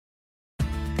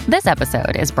This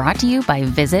episode is brought to you by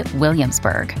Visit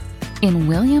Williamsburg. In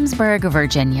Williamsburg,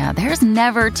 Virginia, there's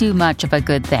never too much of a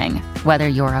good thing. Whether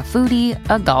you're a foodie,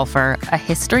 a golfer, a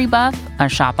history buff, a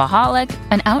shopaholic,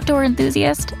 an outdoor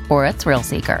enthusiast, or a thrill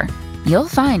seeker, you'll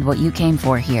find what you came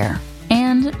for here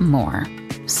and more.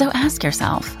 So ask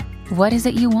yourself, what is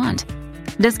it you want?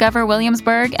 Discover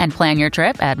Williamsburg and plan your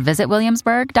trip at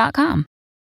visitwilliamsburg.com.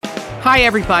 Hi,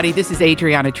 everybody. This is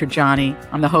Adriana Trajani.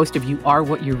 I'm the host of You Are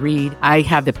What You Read. I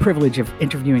have the privilege of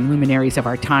interviewing luminaries of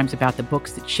our times about the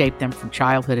books that shaped them from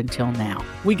childhood until now.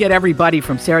 We get everybody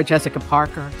from Sarah Jessica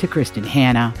Parker to Kristen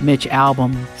Hanna, Mitch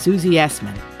Albom, Susie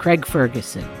Essman, Craig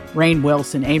Ferguson, Rainn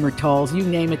Wilson, Amor Tolls, you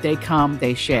name it, they come,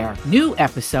 they share. New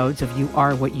episodes of You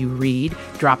Are What You Read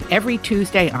drop every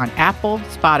Tuesday on Apple,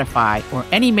 Spotify, or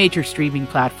any major streaming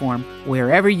platform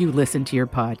wherever you listen to your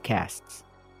podcasts.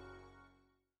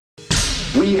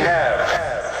 We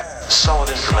have solid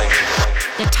information.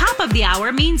 The top of the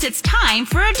hour means it's time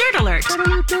for a Dirt Alert.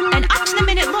 An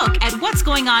up-to-the-minute look at what's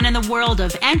going on in the world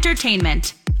of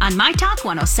entertainment on My Talk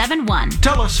 107.1.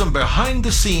 Tell us some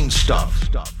behind-the-scenes stuff.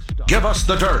 Give us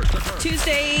the dirt.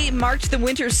 Tuesday marked the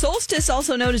Winter Solstice,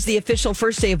 also known as the official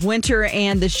first day of winter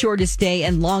and the shortest day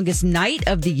and longest night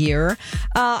of the year.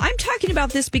 I'm talking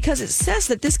about this because it says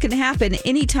that this can happen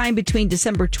anytime between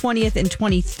December 20th and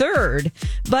 23rd,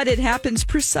 but it happens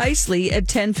precisely at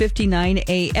 10:59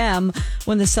 a.m.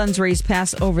 when the sun's rays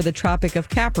pass over the Tropic of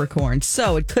Capricorn.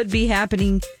 So it could be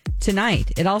happening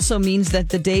tonight. It also means that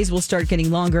the days will start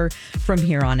getting longer from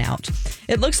here on out.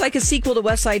 It looks like a sequel to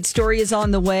West Side Story is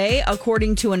on the way.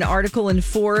 According to an article in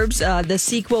Forbes, the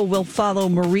sequel will follow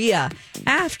Maria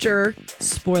after,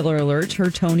 spoiler alert, her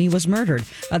Tony was murdered.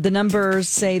 The numbers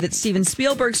say that Steven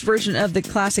Spielberg's version of the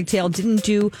classic tale didn't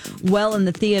do well in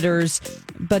the theaters,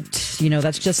 but, you know,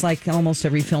 that's just like almost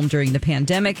every film during the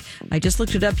pandemic. I just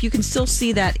looked it up. You can still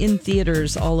see that in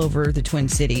theaters all over the Twin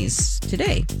Cities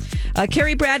today.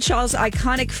 Carrie Bradshaw's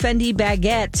iconic Fendi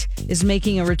baguette is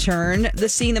making a return. The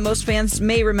scene that most fans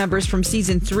may remember is from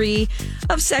season 3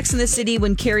 of Sex and the City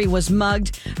when Carrie was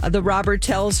mugged. The robber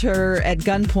tells her at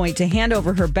gunpoint to hand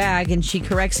over her bag, and she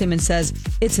corrects him and says,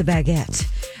 "It's a baguette."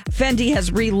 Fendi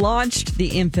has relaunched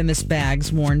the infamous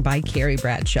bags worn by Carrie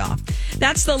Bradshaw.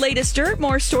 That's the latest dirt.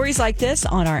 More stories like this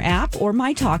on our app or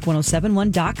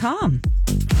mytalk1071.com.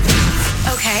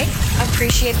 Okay,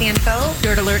 appreciate the info.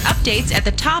 Dirt Alert updates at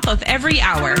the top of every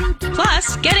hour.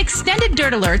 Plus, get extended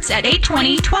Dirt Alerts at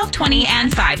 8:20, 12:20,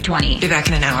 and 5:20. Be back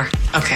in an hour. Okay.